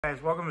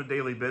Guys, welcome to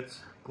Daily Bits.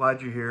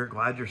 Glad you're here.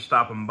 Glad you're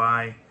stopping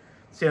by.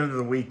 It's the end of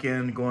the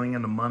weekend, going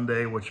into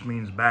Monday, which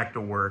means back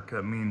to work.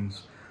 That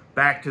means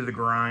back to the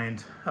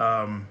grind.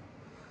 I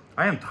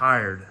am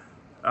tired.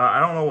 I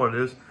don't know what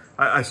it is.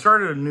 I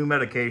started a new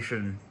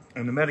medication,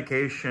 and the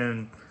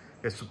medication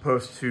is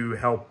supposed to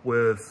help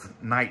with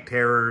night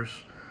terrors,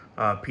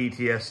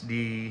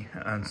 PTSD,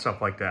 and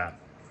stuff like that.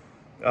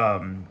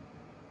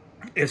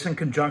 It's in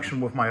conjunction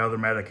with my other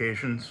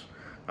medications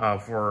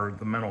for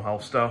the mental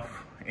health stuff.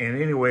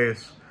 And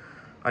anyways,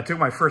 I took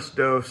my first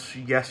dose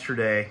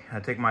yesterday. I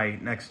take my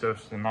next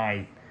dose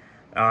tonight.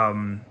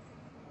 I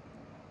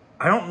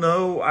don't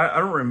know. I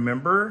don't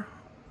remember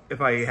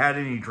if I had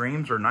any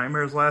dreams or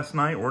nightmares last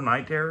night or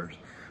night terrors.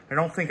 I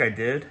don't think I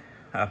did.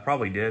 I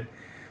probably did.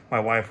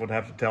 My wife would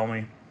have to tell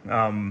me.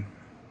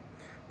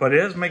 But it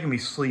is making me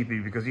sleepy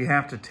because you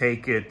have to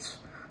take it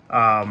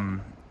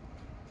while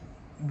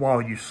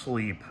you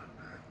sleep.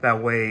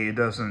 That way it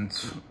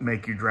doesn't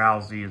make you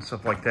drowsy and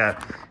stuff like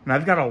that. And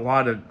I've got a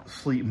lot of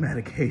sleep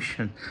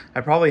medication.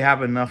 I probably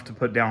have enough to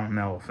put down an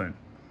elephant,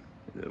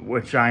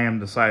 which I am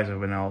the size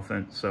of an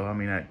elephant. So, I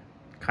mean, that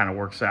kind of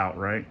works out,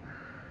 right?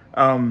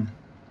 I'm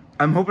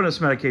hoping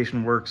this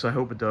medication works. I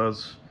hope it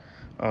does.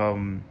 I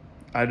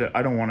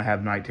don't want to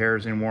have night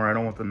terrors anymore. I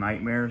don't want the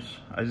nightmares.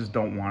 I just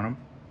don't want them.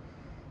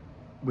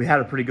 We had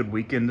a pretty good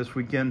weekend this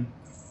weekend.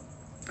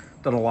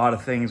 Done a lot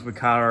of things. We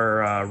caught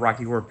our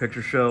Rocky Horror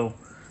Picture Show.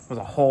 It was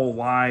a whole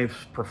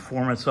live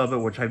performance of it,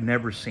 which I've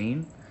never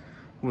seen.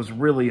 It was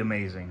really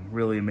amazing,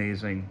 really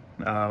amazing.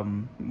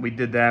 We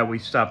did that. We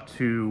stopped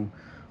to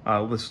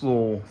this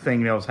little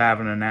thing that was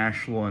happening in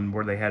Ashland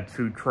where they had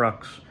food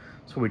trucks.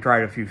 So we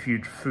tried a few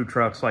food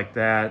trucks like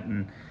that,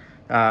 and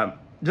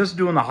just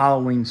doing the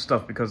Halloween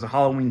stuff because the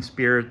Halloween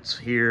spirit's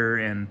here,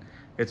 and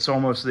it's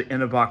almost the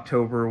end of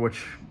October,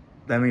 which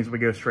that means we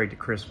go straight to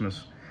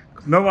Christmas.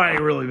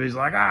 Nobody really is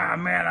like,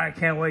 man, I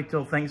can't wait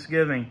till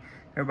Thanksgiving.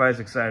 Everybody's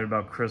excited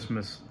about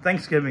Christmas.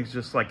 Thanksgiving's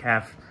just like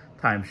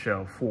halftime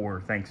show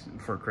for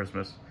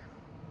Christmas.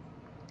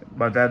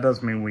 But that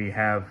does mean we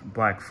have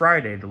Black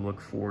Friday to look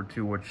forward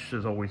to, which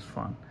is always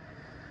fun.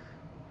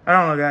 I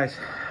don't know, guys.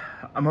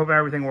 I'm hoping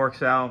everything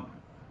works out.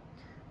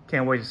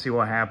 Can't wait to see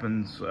what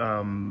happens.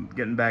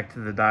 Getting back to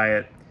the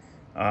diet.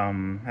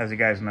 As you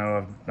guys know,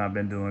 I've not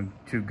been doing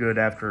too good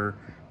after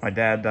my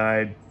dad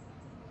died.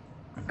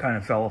 I kind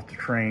of fell off the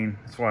train.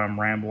 That's why I'm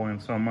rambling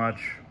so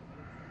much.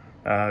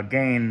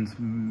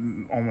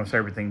 Gained almost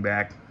everything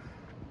back,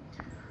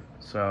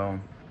 so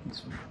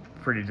it's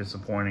pretty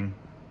disappointing.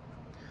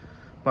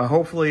 But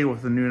hopefully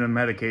with the new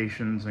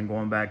medications and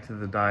going back to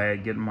the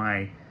diet, getting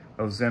my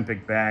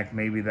Ozempic back,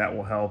 maybe that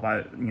will help.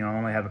 I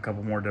only have a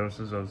couple more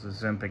doses of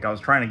Ozempic. I was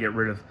trying to get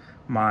rid of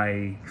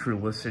my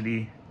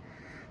Trulicity,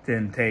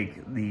 then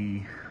take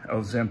the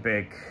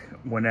Ozempic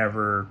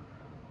whenever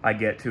I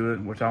get to it,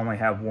 which I only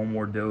have one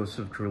more dose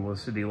of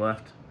Trulicity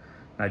left.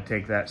 I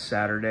take that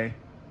Saturday.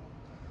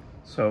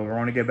 So we're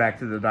going to get back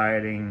to the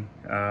dieting.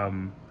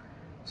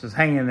 Just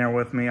hang in there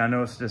with me. I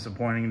know it's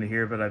disappointing to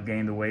hear, but I've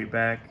gained the weight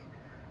back.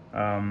 But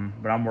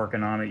I'm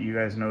working on it. You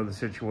guys know the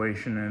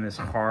situation, and it's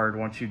hard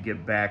once you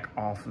get back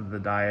off of the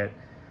diet.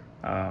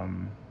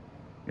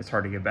 It's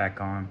hard to get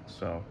back on.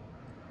 So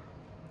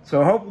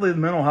hopefully the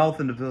mental health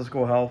and the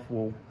physical health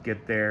will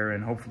get there,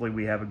 and hopefully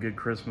we have a good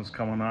Christmas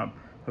coming up.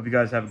 Hope you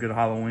guys have a good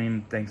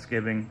Halloween,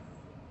 Thanksgiving.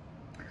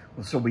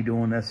 We'll still be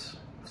doing this.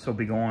 Still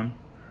be going.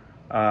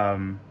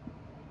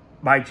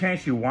 By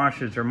chance you watch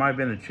this, there might have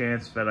been a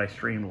chance that I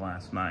streamed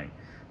last night.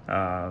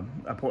 I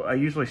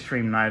usually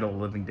stream Night of the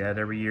Living Dead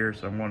every year,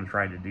 so I'm going to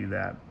try to do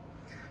that.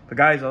 But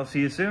guys, I'll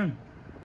see you soon.